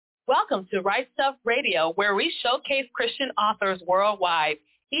Welcome to Right Stuff Radio, where we showcase Christian authors worldwide.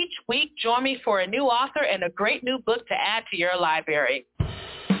 Each week, join me for a new author and a great new book to add to your library.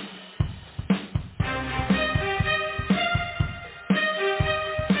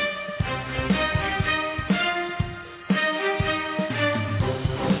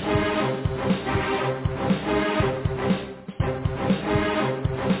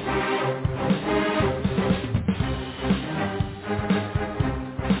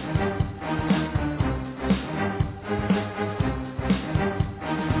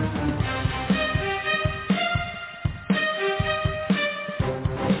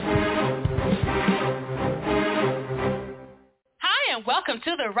 Welcome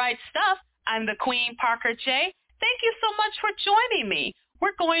to The Right Stuff. I'm the Queen, Parker J. Thank you so much for joining me.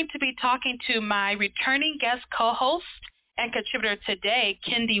 We're going to be talking to my returning guest co-host and contributor today,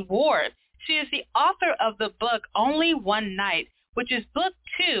 Kendi Ward. She is the author of the book Only One Night, which is book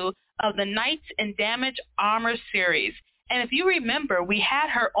 2 of the Knights in Damage Armor series. And if you remember, we had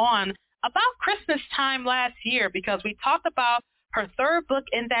her on about Christmas time last year because we talked about her third book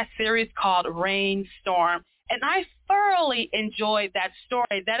in that series called Rainstorm. And I thoroughly enjoyed that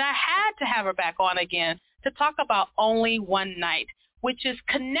story that I had to have her back on again to talk about Only One Night, which is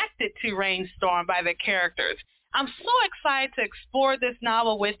connected to Rainstorm by the characters. I'm so excited to explore this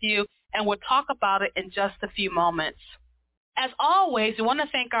novel with you, and we'll talk about it in just a few moments. As always, we want to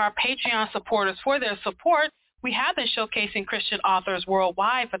thank our Patreon supporters for their support. We have been showcasing Christian authors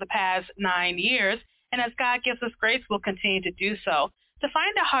worldwide for the past 9 years, and as God gives us grace, we'll continue to do so. To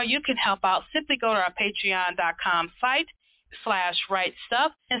find out how you can help out, simply go to our patreon.com site /rightstuff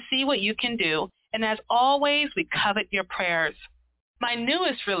and see what you can do. And as always, we covet your prayers. My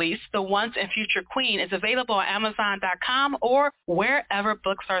newest release, The Once and Future Queen, is available on Amazon.com or wherever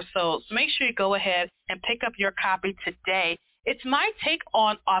books are sold. So make sure you go ahead and pick up your copy today. It's my take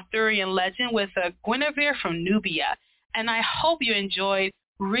on Arthurian legend with Guinevere from Nubia, and I hope you enjoyed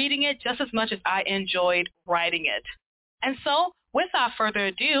reading it just as much as I enjoyed writing it. And so, without further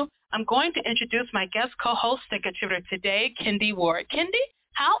ado, I'm going to introduce my guest co-host and contributor today, Kendi Ward. Kendi,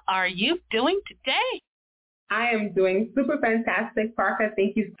 how are you doing today? I am doing super fantastic, Parker.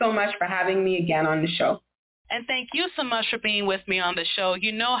 Thank you so much for having me again on the show. And thank you so much for being with me on the show.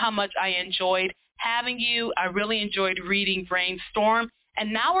 You know how much I enjoyed having you. I really enjoyed reading Rainstorm.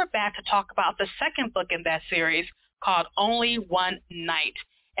 And now we're back to talk about the second book in that series called Only One Night.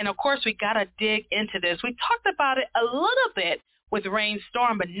 And, of course, we got to dig into this. We talked about it a little bit with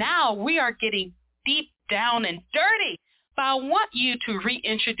Rainstorm, but now we are getting deep down and dirty. But I want you to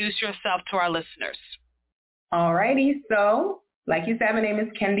reintroduce yourself to our listeners. All righty. So, like you said, my name is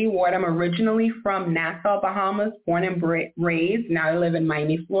Kendi Ward. I'm originally from Nassau, Bahamas, born and raised. Now I live in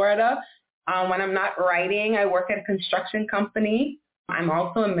Miami, Florida. When I'm not writing, I work at a construction company. I'm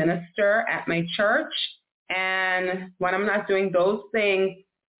also a minister at my church. And when I'm not doing those things,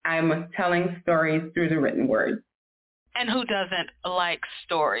 I'm telling stories through the written word. And who doesn't like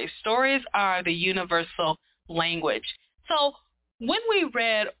stories? Stories are the universal language. So when we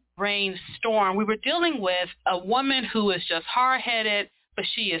read Rainstorm, we were dealing with a woman who is just hard-headed, but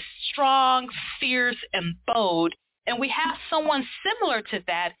she is strong, fierce, and bold. And we have someone similar to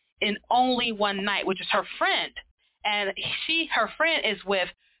that in Only One Night, which is her friend. And her friend is with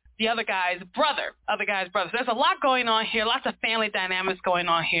the other guy's brother. There's a lot going on here, lots of family dynamics going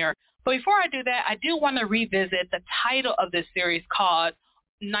on here. But before I do that, I do want to revisit the title of this series called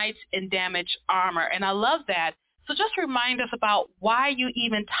Knights in Damage Armor. And I love that. So just remind us about why you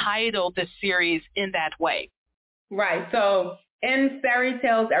even titled this series in that way. Right. So in fairy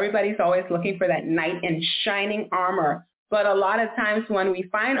tales, everybody's always looking for that knight in shining armor. But a lot of times when we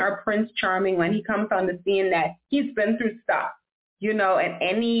find our Prince Charming, when he comes on the scene, that he's been through stuff. You know, and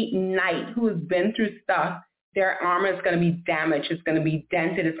any knight who has been through stuff, their armor is going to be damaged. It's going to be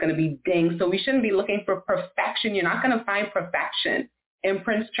dented. It's going to be dinged. So we shouldn't be looking for perfection. You're not going to find perfection in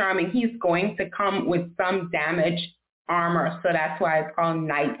Prince Charming. He's going to come with some damaged armor. So that's why it's called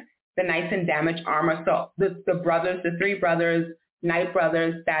Knights, the Knights in Damage Armor. So the brothers, the three brothers, Knight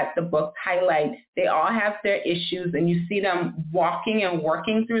brothers that the book highlight, they all have their issues, and you see them walking and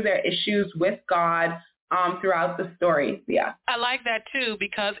working through their issues with God throughout the story. Yeah. I like that too,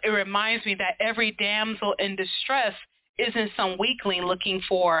 because it reminds me that every damsel in distress isn't some weakling looking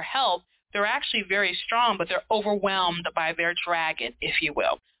for help. They're actually very strong, but they're overwhelmed by their dragon, if you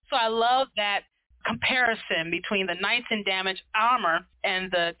will. So I love that comparison between the knights in damaged armor and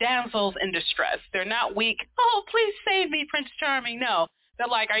the damsels in distress. They're not weak. Oh, please save me, Prince Charming. No. They're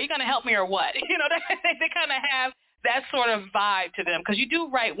like, are you going to help me or what? You know, they kind of have that sort of vibe to them, because you do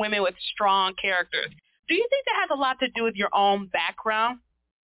write women with strong characters. Do you think that has a lot to do with your own background?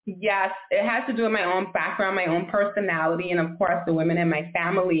 Yes, it has to do with my own background, my own personality, and of course the women in my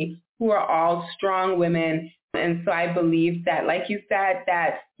family who are all strong women. And so I believe that, like you said,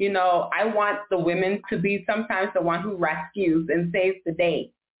 that, I want the women to be sometimes the one who rescues and saves the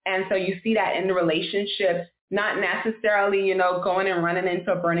day. And so you see that in the relationship, not necessarily, going and running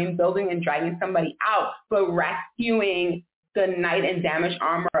into a burning building and dragging somebody out, but rescuing the knight in damaged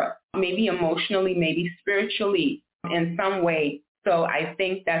armor, maybe emotionally, maybe spiritually in some way. So I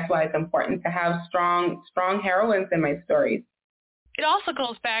think that's why it's important to have strong heroines in my stories. It also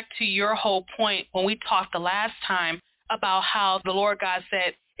goes back to your whole point when we talked the last time about how the Lord God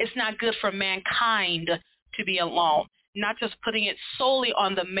said it's not good for mankind to be alone, not just putting it solely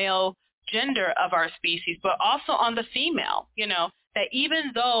on the male gender of our species, but also on the female, that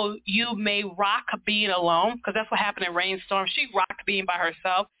even though you may rock being alone, because that's what happened in Rainstorm, she rocked being by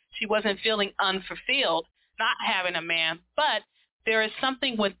herself. She wasn't feeling unfulfilled, not having a man, but there is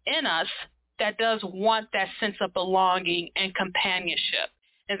something within us that does want that sense of belonging and companionship.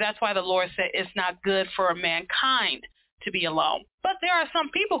 And that's why the Lord said it's not good for mankind to be alone. But there are some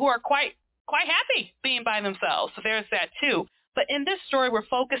people who are quite happy being by themselves. So there's that too. But in this story, we're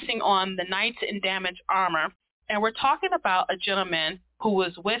focusing on the knights in damaged armor. And we're talking about a gentleman who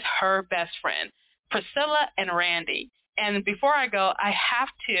was with her best friend, Priscilla and Randy. And before I go, I have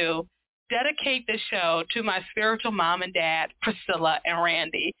to dedicate this show to my spiritual mom and dad, Priscilla and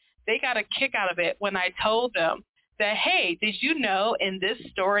Randy. They got a kick out of it when I told them that, hey, did you know in this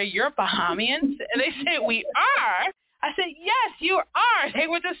story you're Bahamians? And they said, we are. I said, yes, you are. They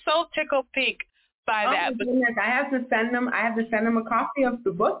were just so tickled pink by that. But goodness, I have to send them a copy of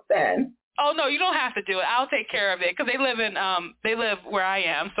the book then. Oh no, you don't have to do it. I'll take care of it because they live where I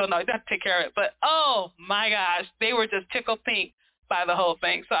am, so no, you don't have to take care of it. But oh my gosh, they were just tickled pink by the whole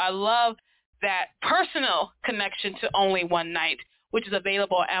thing. So I love that personal connection to Only One Night, which is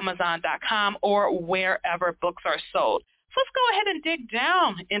available on Amazon.com or wherever books are sold. So let's go ahead and dig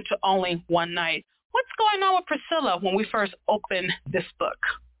down into Only One Night. What's going on with Priscilla when we first open this book?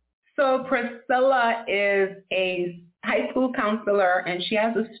 So Priscilla is a high school counselor, and she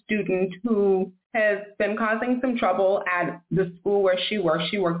has a student who has been causing some trouble at the school where she works.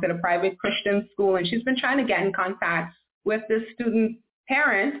 She works at a private Christian school, and she's been trying to get in contact with the student's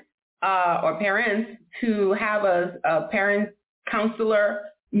parent or parents to have a parent counselor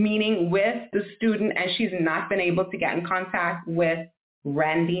meeting with the student, and she's not been able to get in contact with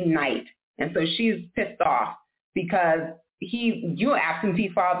Randy Knight. And so she's pissed off because you're an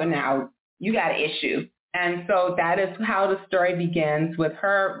absentee father now. You got an issue. And so that is how the story begins, with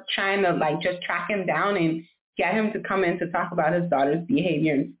her trying to just track him down and get him to come in to talk about his daughter's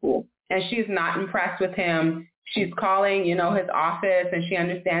behavior in school. And she's not impressed with him. She's calling, his office, and she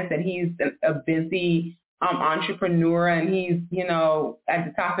understands that he's a busy entrepreneur and he's, at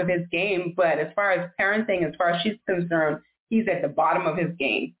the top of his game. But as far as parenting, as far as she's concerned, he's at the bottom of his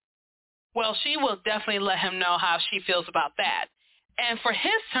game. Well, she will definitely let him know how she feels about that. And for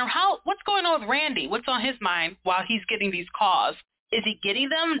his term, what's going on with Randy? What's on his mind while he's getting these calls? Is he getting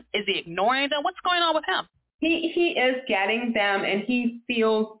them? Is he ignoring them? What's going on with him? He is getting them, and he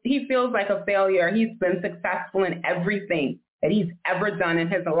feels like a failure. He's been successful in everything that he's ever done in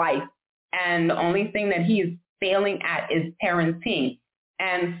his life. And the only thing that he's failing at is parenting.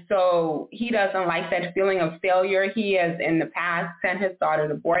 And so he doesn't like that feeling of failure. He has in the past sent his daughter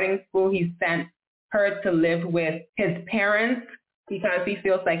to boarding school. He sent her to live with his parents because he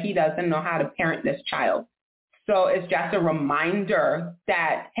feels like he doesn't know how to parent this child. So it's just a reminder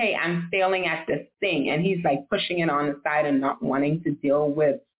that, hey, I'm failing at this thing. And he's pushing it on the side and not wanting to deal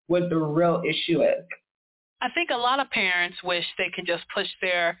with what the real issue is. I think a lot of parents wish they could just push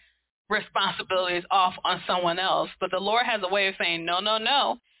their responsibilities off on someone else, but the Lord has a way of saying, no,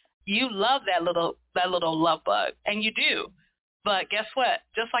 you love that little love bug, and you do. But guess what?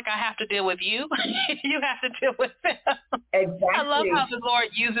 Just like I have to deal with you, you have to deal with them. Exactly. I love how the Lord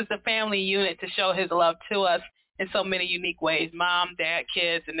uses the family unit to show his love to us in so many unique ways, mom, dad,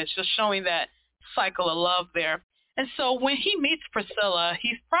 kids, and it's just showing that cycle of love there. And so when he meets Priscilla,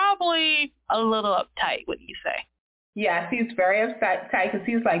 he's probably a little uptight, wouldn't you say? Yes, he's very upset because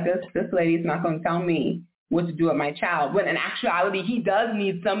he's like, this lady's not going to tell me what to do with my child. When in actuality, he does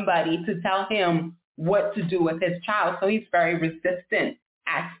need somebody to tell him what to do with his child. So he's very resistant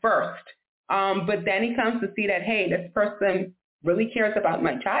at first. But then he comes to see that, hey, this person really cares about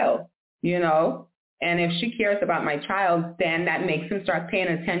my child, and if she cares about my child, then that makes him start paying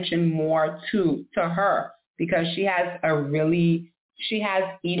attention more to her, because she has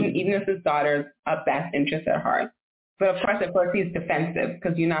even as his daughter's best interest at heart. But of course, he's defensive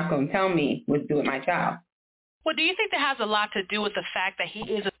because you're not going to tell me what to do with my child. Well, do you think that has a lot to do with the fact that he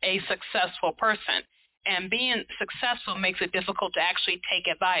is a a successful person. And being successful makes it difficult to actually take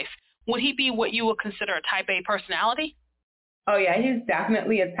advice. Would he be what you would consider a type A personality? Oh, yeah, he's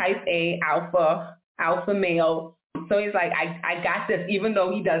definitely a type A alpha male. So he's like, I got this, even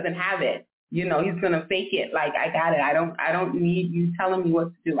though he doesn't have it. He's going to fake it. Like, I got it. I don't need you telling me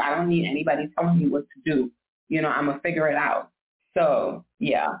what to do. I don't need anybody telling me what to do. I'm going to figure it out. So,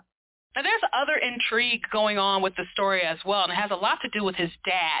 yeah. Now, there's other intrigue going on with the story as well, and it has a lot to do with his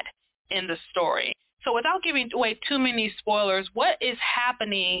dad in the story. So without giving away too many spoilers, what is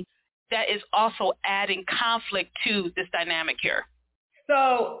happening that is also adding conflict to this dynamic here?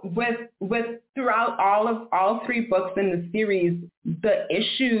 So with throughout all three books in the series, the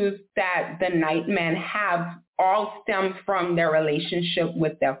issues that the Nightmen have all stem from their relationship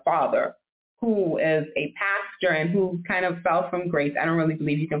with their father, who is a pastor and who kind of fell from grace. I don't really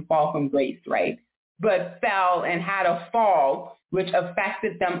believe you can fall from grace, right? But fell and had a fall, which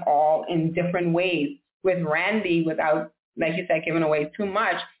affected them all in different ways. With Randy, without, like you said, giving away too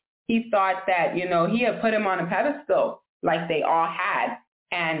much, he thought that, he had put him on a pedestal like they all had.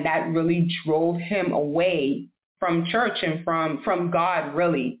 And that really drove him away from church and from God,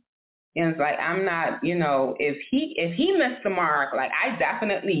 really. And it's like, I'm not, if he missed the mark, like I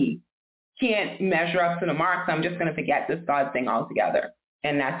definitely can't measure up to the mark, so I'm just going to forget this God thing altogether.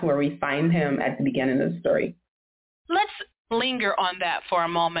 And that's where we find him at the beginning of the story. Let's linger on that for a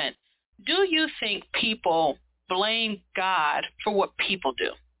moment. Do you think people blame God for what people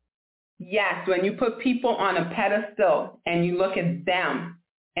do? Yes, when you put people on a pedestal and you look at them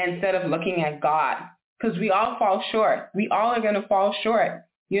instead of looking at God, because we all fall short. We all are going to fall short.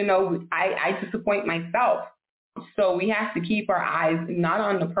 I disappoint myself. So we have to keep our eyes not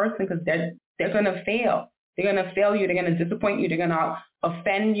on the person, because they're going to fail. They're going to fail you. They're going to disappoint you. They're going to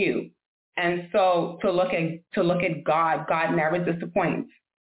offend you. And so to look at God, God never disappoints.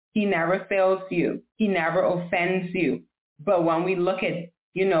 He never fails you. He never offends you. But when we look at,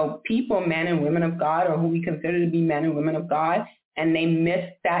 people, men and women of God, or who we consider to be men and women of God, and they miss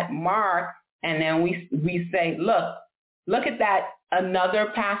that mark, and then we say, look at that,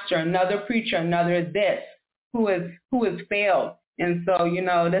 another pastor, another preacher, another this, who has failed. And so,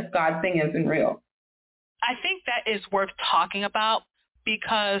 this God thing isn't real. I think that is worth talking about,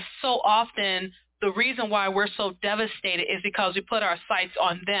 because so often the reason why we're so devastated is because we put our sights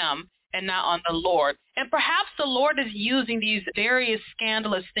on them and not on the Lord. And perhaps the Lord is using these various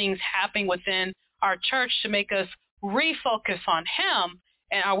scandalous things happening within our church to make us refocus on him.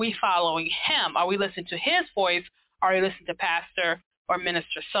 And are we following him? Are we listening to his voice? Are we listening to pastor or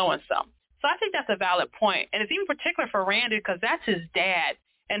minister so-and-so? So I think that's a valid point. And it's even particular for Randy, because that's his dad.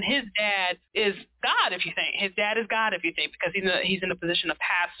 And his dad is God, if you think. His dad is God, if you think, because he's in the position of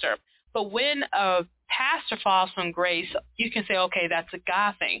pastor. But when a pastor falls from grace, you can say, okay, that's a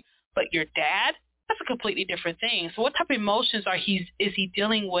God thing. But your dad, that's a completely different thing. So what type of emotions is he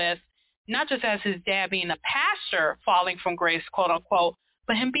dealing with, not just as his dad being a pastor falling from grace, quote unquote,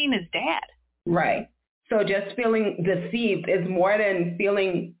 but him being his dad? Right. So just feeling deceived is more than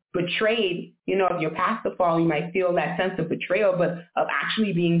feeling betrayed. If your pastor fall, you might feel that sense of betrayal, but of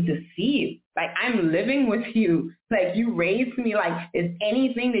actually being deceived. Like, I'm living with you. Like, you raised me. Like, is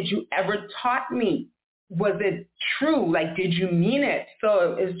anything that you ever taught me, was it true? Like, did you mean it?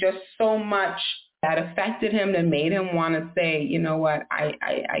 So it's just so much that affected him that made him want to say, you know what,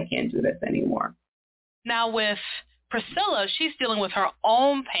 I can't do this anymore. Now with Priscilla, she's dealing with her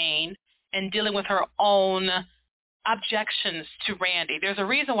own pain and dealing with her own objections to Randy. There's a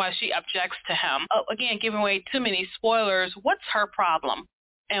reason why she objects to him. Again, giving away too many spoilers, what's her problem?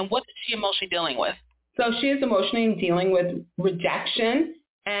 And what is she emotionally dealing with? So she is emotionally dealing with rejection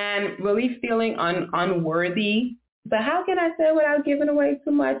and really feeling unworthy. But how can I say without giving away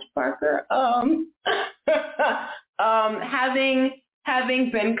too much, Parker?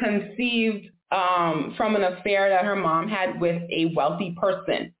 Having been conceived from an affair that her mom had with a wealthy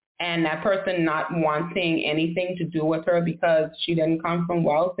person, and that person not wanting anything to do with her because she didn't come from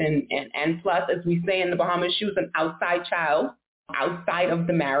wealth, and plus, as we say in the Bahamas, she was an outside child, outside of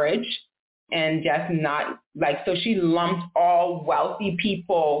the marriage, and just not so she lumped all wealthy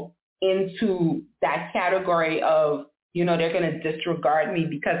people into that category of, they're going to disregard me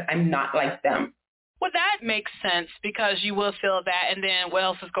because I'm not like them. Well, that makes sense, because you will feel that, and then what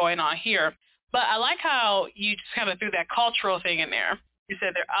else is going on here? But I like how you just kind of threw that cultural thing in there. You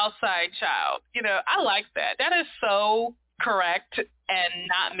said they're outside child. I like that. That is so correct and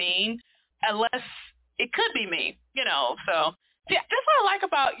not mean, unless it could be mean, So yeah, that's what I like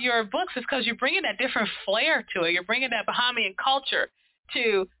about your books, is because you're bringing that different flair to it. You're bringing that Bahamian culture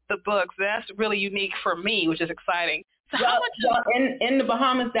to the books. That's really unique for me, which is exciting. So how much in the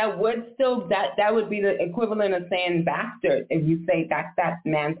Bahamas, that would be the equivalent of saying bastard. If you say that's that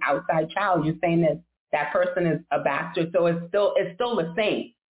man's outside child, you're saying that person is a bastard. So it's still the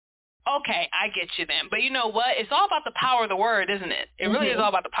same. Okay, I get you then. But you know what? It's all about the power of the word, isn't it? It really is all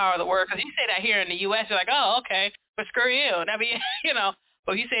about the power of the word. Because you say that here in the U.S., you're like, oh, okay, but screw you. I mean,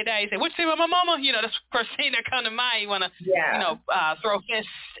 but if you say that, you say, what you say about my mama? That's the first thing that comes to mind. You want to, throw fists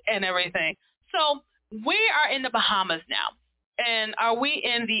and everything. So we are in the Bahamas now. And are we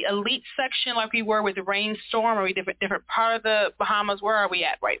in the elite section like we were with the rainstorm? Are we different part of the Bahamas? Where are we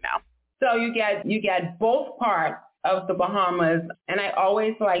at right now? So you get both parts of the Bahamas, and I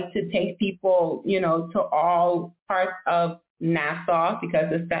always like to take people, to all parts of Nassau because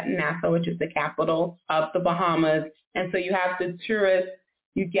it's set in Nassau, which is the capital of the Bahamas. And so you have the tourists.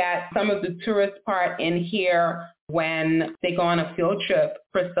 You get some of the tourist part in here when they go on a field trip.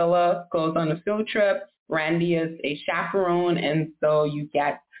 Priscilla goes on a field trip. Randy is a chaperone, and so you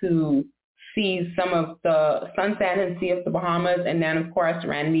get to see some of the sunset and sea of the Bahamas. And then, of course,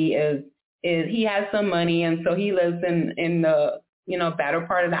 Randy he has some money, and so he lives in the, better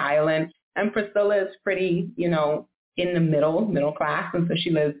part of the island. And Priscilla is pretty, in the middle class, and so she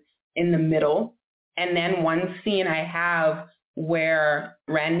lives in the middle. And then one scene I have where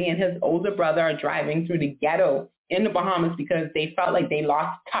Randy and his older brother are driving through the ghetto in the Bahamas because they felt like they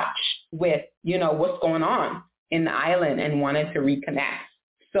lost touch with, what's going on in the island and wanted to reconnect.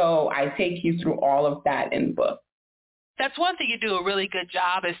 So I take you through all of that in the book. That's one thing you do a really good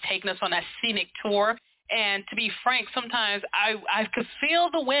job is taking us on that scenic tour. And to be frank, sometimes I could feel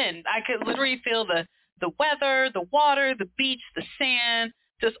the wind. I could literally feel the weather, the water, the beach, the sand,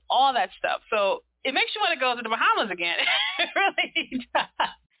 just all that stuff. So it makes you want to go to the Bahamas again. It really does.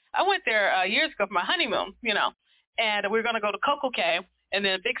 I went there years ago for my honeymoon, and we were going to go to Coco Cay. And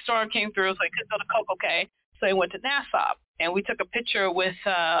then a big storm came through, so I couldn't go to Coco Cay. So I went to Nassau. And we took a picture with,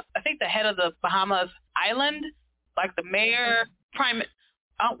 I think, the head of the Bahamas island, like the mayor,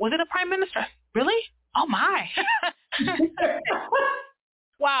 was it a prime minister? Really? Oh, my.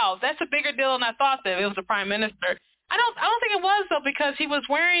 Wow, that's a bigger deal than I thought that it was a prime minister. I don't think it was, though, because he was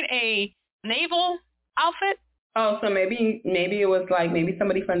wearing a naval outfit. Oh, so maybe it was like maybe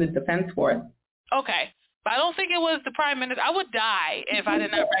somebody from the Defense Force. Okay. But I don't think it was the prime minister. I would die if I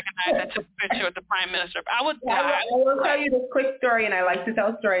did not recognize I took a picture with the prime minister. I would die. I will tell you this quick story, and I like to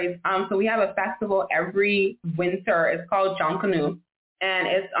tell stories. So we have a festival every winter. It's called Junkanoo, and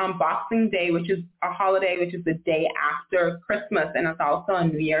it's on Boxing Day, which is a holiday, which is the day after Christmas, and it's also on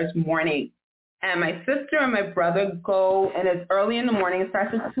New Year's morning. And my sister and my brother go, and it's early in the morning. It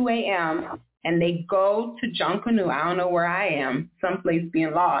starts at 2 a.m., and they go to Junkanoo. I don't know where I am, someplace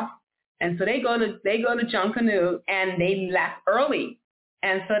being lost. And so they go to Junkanoo, and they left early.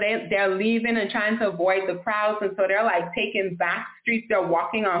 And so they're leaving and trying to avoid the crowds. And so they're like taking back streets. They're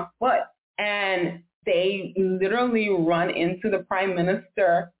walking on foot. And they literally run into the prime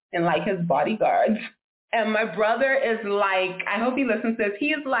minister and like his bodyguards. And my brother is like, I hope he listens to this. He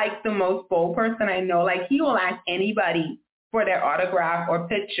is like the most bold person I know. Like he will ask anybody for their autograph or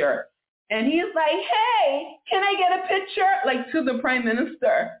picture. And he's like, hey, can I get a picture? Like to the prime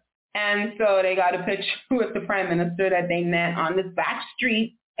minister. And so they got a picture with the prime minister that they met on this back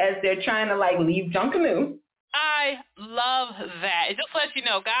street as they're trying to like leave Junkanoo. I love that. It just lets you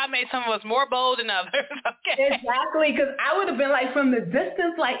know God made some of us more bold than others. Okay. Exactly, because I would have been like from the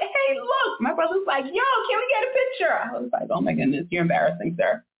distance like, hey, look. My brother's like, yo, can we get a picture? I was like, oh, my goodness, you're embarrassing,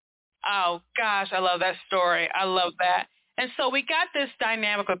 sir. Oh, gosh, I love that story. I love that. And so we got this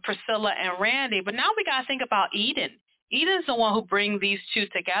dynamic with Priscilla and Randy, but now we got to think about Eden. Eden's the one who brings these two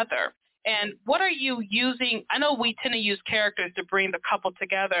together. And what are you using? I know we tend to use characters to bring the couple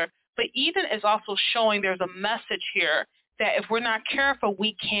together, but Eden is also showing there's a message here that if we're not careful,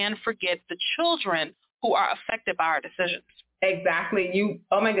 we can forget the children who are affected by our decisions. Exactly.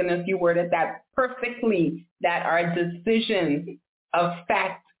 Oh my goodness, you worded that perfectly, that our decisions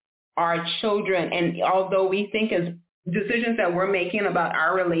affect our children. And although we think as decisions that we're making about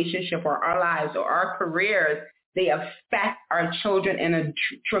our relationship or our lives or our careers, they affect our children in a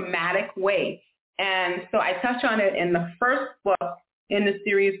dramatic way. And so I touch on it in the first book in the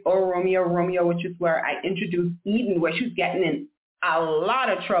series, Oh, Romeo, Romeo, which is where I introduced Eden, where she's getting in a lot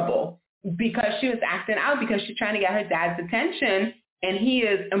of trouble because she was acting out because she's trying to get her dad's attention. And he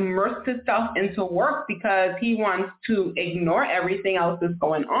has immersed himself into work because he wants to ignore everything else that's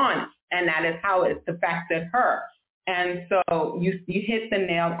going on. And that is how it's affected her. And so you hit the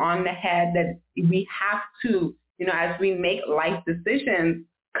nail on the head that we have to, as we make life decisions,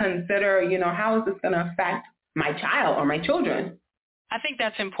 consider, how is this going to affect my child or my children? I think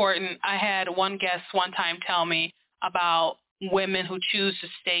that's important. I had one guest one time tell me, about women who choose to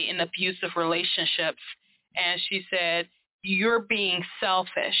stay in abusive relationships. And she said, you're being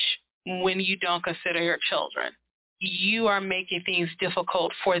selfish when you don't consider your children. You are making things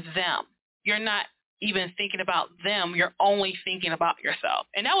difficult for them. You're not even thinking about them. You're only thinking about yourself.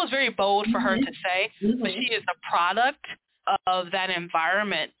 And that was very bold for her to say, but she is a product of that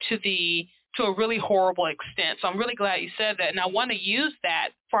environment to a really horrible extent. So I'm really glad you said that. And I want to use that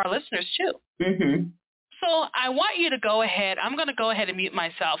for our listeners too. Mm-hmm. So I want you to go ahead. I'm going to go ahead and mute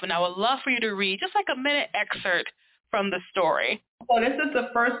myself, and I would love for you to read just like a minute excerpt from the story. So this is the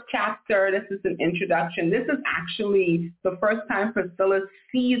first chapter. This is an introduction. This is actually the first time Priscilla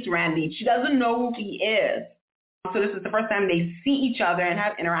sees Randy. She doesn't know who he is. So this is the first time they see each other and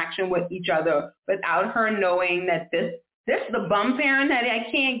have interaction with each other without her knowing that this is the bum parent that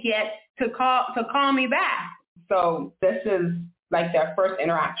I can't get to call me back. So this is like their first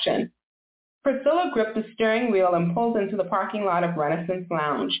interaction. Priscilla gripped the steering wheel and pulled into the parking lot of Renaissance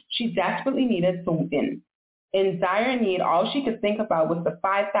Lounge. She desperately needed to win. In dire need, all she could think about was the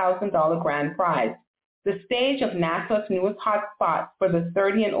 $5,000 grand prize. The stage of Nassau's newest hotspot for the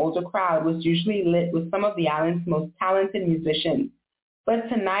 30 and older crowd was usually lit with some of the island's most talented musicians. But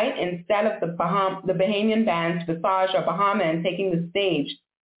tonight, instead of the Bahamian bands Visage or Bahamian taking the stage,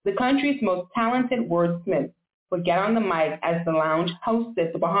 the country's most talented wordsmiths would get on the mic as the lounge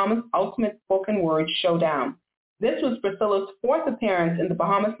hosted the Bahamas' ultimate spoken word showdown. This was Priscilla's fourth appearance in the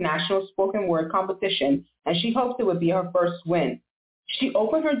Bahamas National Spoken Word Competition, and she hoped it would be her first win. She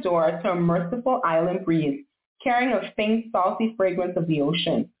opened her door to a merciful island breeze, carrying a faint, salty fragrance of the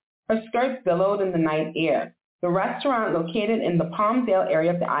ocean. Her skirt billowed in the night air. The restaurant, located in the Palmdale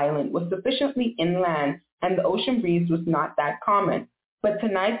area of the island, was sufficiently inland, and the ocean breeze was not that common. But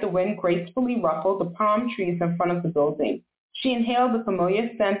tonight the wind gracefully ruffled the palm trees in front of the building. She inhaled the familiar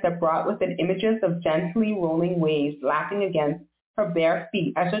scent that brought with it images of gently rolling waves lapping against her bare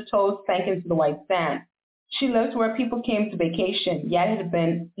feet as her toes sank into the white sand. She lived where people came to vacation, yet it had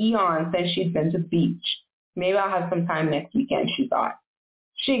been eons since she'd been to the beach. Maybe I'll have some time next weekend, she thought.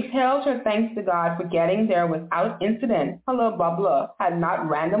 She exhaled her thanks to God for getting there without incident. Her little bubbler had not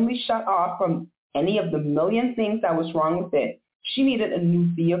randomly shut off from any of the million things that was wrong with it. She needed a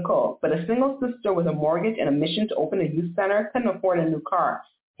new vehicle, but a single sister with a mortgage and a mission to open a youth center couldn't afford a new car,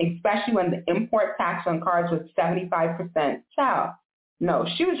 especially when the import tax on cars was 75%. Child. No,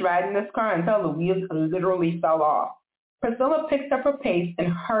 she was riding this car until the wheels literally fell off. Priscilla picked up her pace and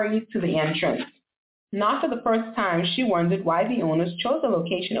hurried to the entrance. Not for the first time, she wondered why the owners chose a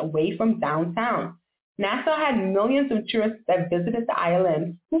location away from downtown. Nassau had millions of tourists that visited the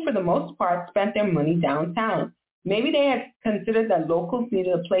island who, for the most part, spent their money downtown. Maybe they had considered that locals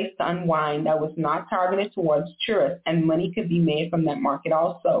needed a place to unwind that was not targeted towards tourists, and money could be made from that market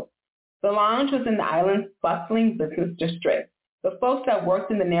also. The lounge was in the island's bustling business district. The folks that worked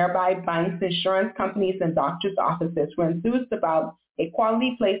in the nearby banks, insurance companies, and doctors' offices were enthused about a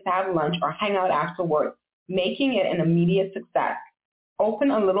quality place to have lunch or hang out after work, making it an immediate success. Open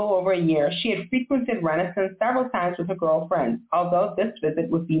a little over a year, she had frequented Renaissance several times with her girlfriends, although this visit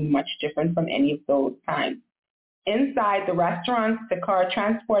would be much different from any of those times. Inside, the restaurant's decor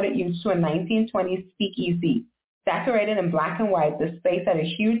transported you to a 1920s speakeasy. Decorated in black and white, the space had a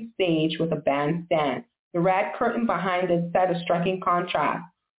huge stage with a bandstand. The red curtain behind it set a striking contrast.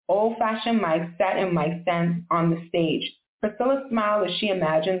 Old-fashioned mics set in mic stands on the stage. Priscilla smiled as she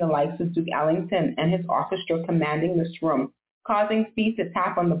imagined the likes of Duke Ellington and his orchestra commanding this room, causing feet to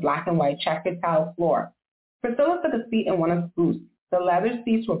tap on the black and white checkered tile floor. Priscilla took a seat in one of the booths. The leather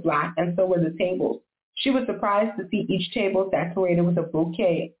seats were black, and so were the tables. She was surprised to see each table decorated with a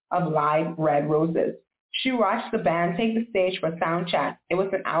bouquet of live red roses. She watched the band take the stage for sound check. It was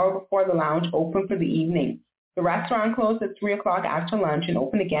an hour before the lounge opened for the evening. The restaurant closed at 3 o'clock after lunch and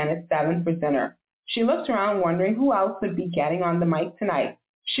opened again at 7 for dinner. She looked around wondering who else would be getting on the mic tonight.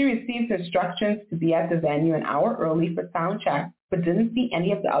 She received instructions to be at the venue an hour early for sound check, but didn't see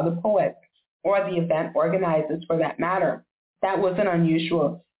any of the other poets, or the event organizers for that matter. That wasn't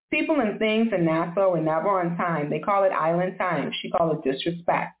unusual. People and things in Nassau were never on time. They call it island time. She called it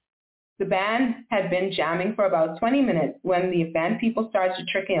disrespect. The band had been jamming for about 20 minutes when the event people started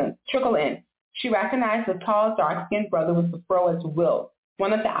to trickle in. She recognized the tall, dark-skinned brother with the fro as Will,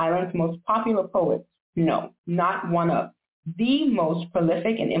 one of the island's most popular poets. No, not one of. The most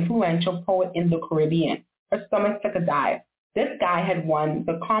prolific and influential poet in the Caribbean. Her stomach took a dive. This guy had won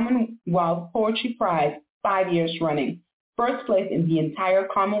the Commonwealth Poetry Prize 5 years running. First place in the entire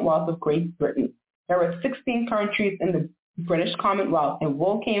Commonwealth of Great Britain. There were 16 countries in the British Commonwealth, and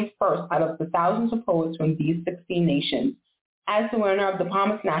Will came first out of the thousands of poets from these 16 nations. As the winner of the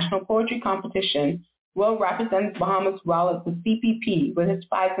Bahamas National Poetry Competition, Will represents Bahamas well at the CPP with his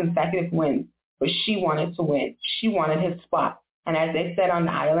 5 consecutive wins, but she wanted to win. She wanted his spot. And as they said on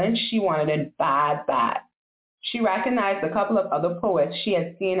the island, she wanted it bad, bad. She recognized a couple of other poets she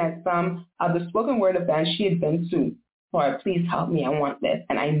had seen at some of the spoken word events she had been to. Lord, please help me. I want this.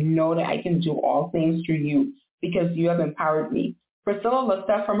 And I know that I can do all things through you because you have empowered me. Priscilla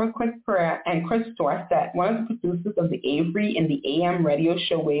looked up from her quick prayer, and Chris Dorset, one of the producers of the Avery and the AM radio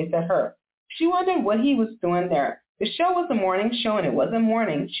show, waved at her. She wondered what he was doing there. The show was a morning show, and it wasn't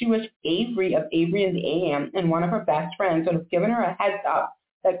morning. She wished Avery of Avery and the AM and one of her best friends would have given her a heads up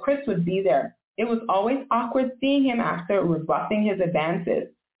that Chris would be there. It was always awkward seeing him after rebuffing his advances.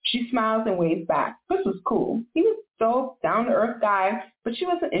 She smiled and waved back. Chris was cool. He was so down-to-earth guy, but she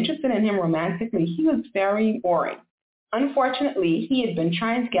wasn't interested in him romantically. He was very boring. Unfortunately, he had been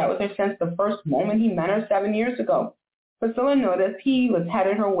trying to get with her since the first moment he met her 7 years ago. Priscilla noticed he was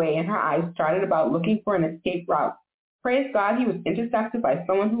headed her way, and her eyes started about looking for an escape route. Praise God, he was intercepted by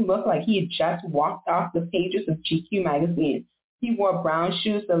someone who looked like he had just walked off the pages of GQ magazine. He wore brown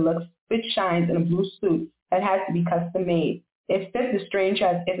shoes that looked spit shines and a blue suit that had to be custom made. It fit the stranger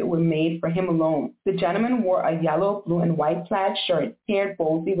as if it were made for him alone. The gentleman wore a yellow, blue, and white plaid shirt, paired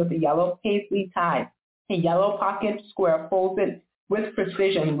boldly with a yellow paisley tie. A yellow pocket square folded with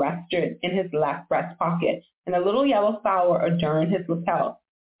precision rested in his left breast pocket, and a little yellow flower adorned his lapel.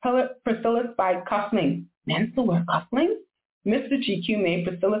 Priscilla spied cufflinks. Men still wear cufflinks? Mr. GQ made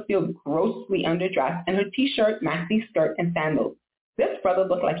Priscilla feel grossly underdressed in her T-shirt, maxi skirt, and sandals. This brother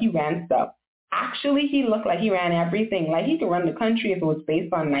looked like he ran stuff. Actually, he looked like he ran everything, like he could run the country if it was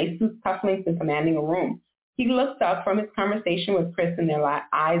based on nice suits, cufflinks, and commanding a room. He looked up from his conversation with Chris and their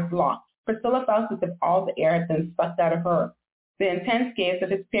eyes locked. Priscilla felt as if all the air had been sucked out of her. The intense gaze of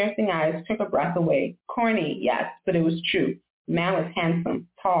his piercing eyes took her breath away. Corny, yes, but it was true. The man was handsome,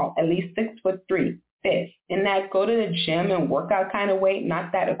 tall, at least 6'3", fit, in that go to the gym and workout kind of way,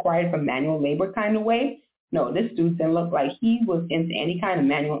 not that acquired from manual labor kind of way. No, this dude didn't look like he was into any kind of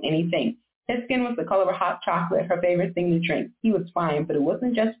manual anything. His skin was the color of hot chocolate, her favorite thing to drink. He was fine, but it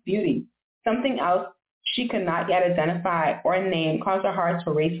wasn't just beauty. Something else she could not yet identify or name caused her heart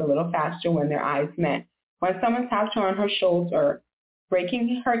to race a little faster when their eyes met. When someone tapped her on her shoulder,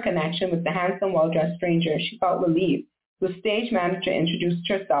 breaking her connection with the handsome, well-dressed stranger, she felt relieved. The stage manager introduced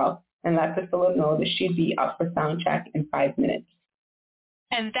herself and let Priscilla know that she'd be up for sound check in 5 minutes.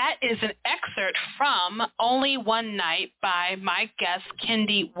 And that is an excerpt from Only One Night by my guest,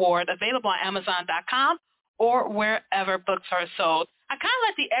 Kendi Ward, available on Amazon.com or wherever books are sold. I kind of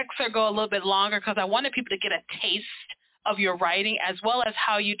let the excerpt go a little bit longer because I wanted people to get a taste of your writing as well as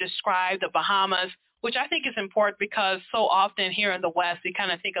how you describe the Bahamas, which I think is important because so often here in the West, we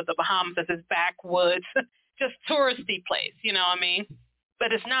kind of think of the Bahamas as this backwoods, just touristy place, you know what I mean?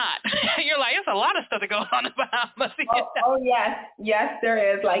 But it's not. You're like, there's a lot of stuff that goes on in the Bahamas. Oh, yes. Yes,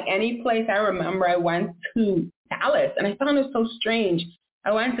 there is. Like any place I remember, I went to Dallas, and I found it so strange.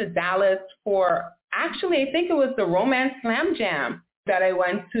 I went to Dallas for, actually, I think it was the Romance Slam Jam that I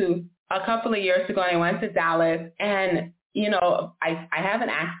went to a couple of years ago. And I went to Dallas, and, you know, I have an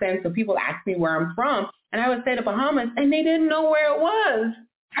accent, so people ask me where I'm from, and I would say the Bahamas, and they didn't know where it was.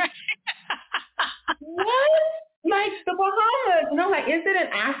 What? Like the Bahamas. And I'm like, is it in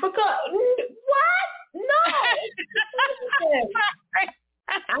Africa? What? No.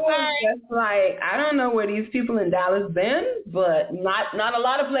 I was just like, I don't know where these people in Dallas been, but not a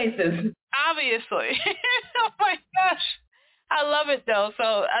lot of places. Obviously. Oh my gosh. I love it though. So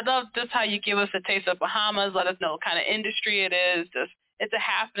I love just how you give us a taste of Bahamas, let us know what kind of industry it is. Just it's a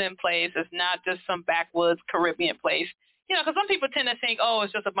happening place. It's not just some backwoods Caribbean place. You know, because some people tend to think, oh,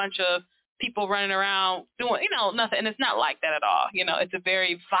 it's just a bunch of people running around doing, you know, nothing. And it's not like that at all. You know, it's a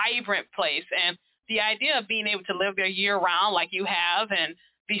very vibrant place. And the idea of being able to live there year round like you have and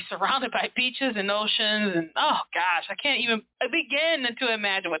be surrounded by beaches and oceans and, oh, gosh, I can't even begin to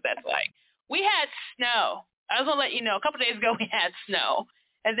imagine what that's like. We had snow. I was going to let you know, a couple of days ago we had snow.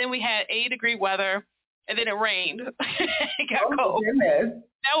 And then we had 80-degree weather, and then it rained. It got cold. Goodness.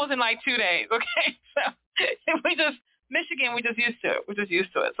 That was in like 2 days, okay? So Michigan, we just used to it. We're just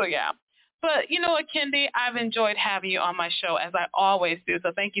used to it. So, yeah. But you know what, Kendi, I've enjoyed having you on my show, as I always do.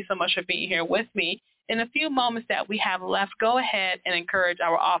 So thank you so much for being here with me. In a few moments that we have left, go ahead and encourage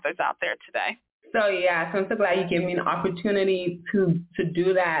our authors out there today. So, yeah, so I'm so glad you gave me an opportunity to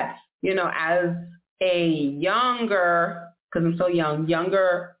do that. You know, as a younger, because I'm so young,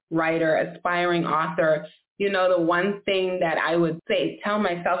 younger writer, aspiring author, you know, the one thing that I would say, tell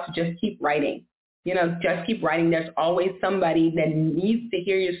myself to just keep writing. You know, just keep writing. There's always somebody that needs to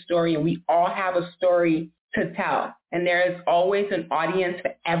hear your story, and we all have a story to tell. And there is always an audience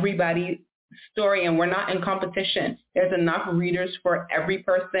for everybody story, and we're not in competition. There's enough readers for every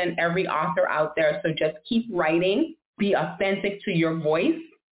person, every author out there. So just keep writing, be authentic to your voice,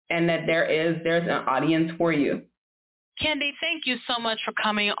 and that there's an audience for you. Kendi, thank you so much for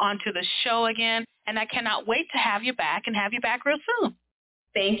coming onto the show again, and I cannot wait to have you back real soon.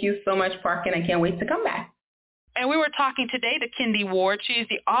 Thank you so much, Park, and I can't wait to come back. And we were talking today to Kendi Ward. She is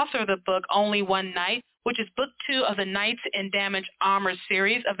the author of the book Only One Night, which is book 2 of the Knights in Damaged Armor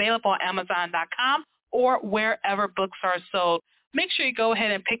series, available on Amazon.com or wherever books are sold. Make sure you go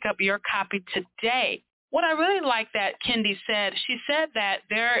ahead and pick up your copy today. What I really like that Kendi said, she said that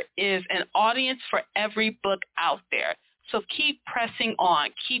there is an audience for every book out there. So keep pressing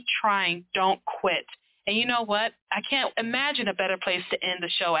on, keep trying, don't quit. And you know what? I can't imagine a better place to end the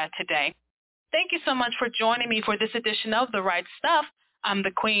show at today. Thank you so much for joining me for this edition of The Right Stuff. I'm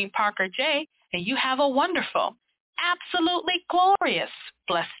the Queen Parker J, and you have a wonderful, absolutely glorious,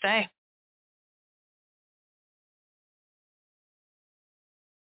 blessed day.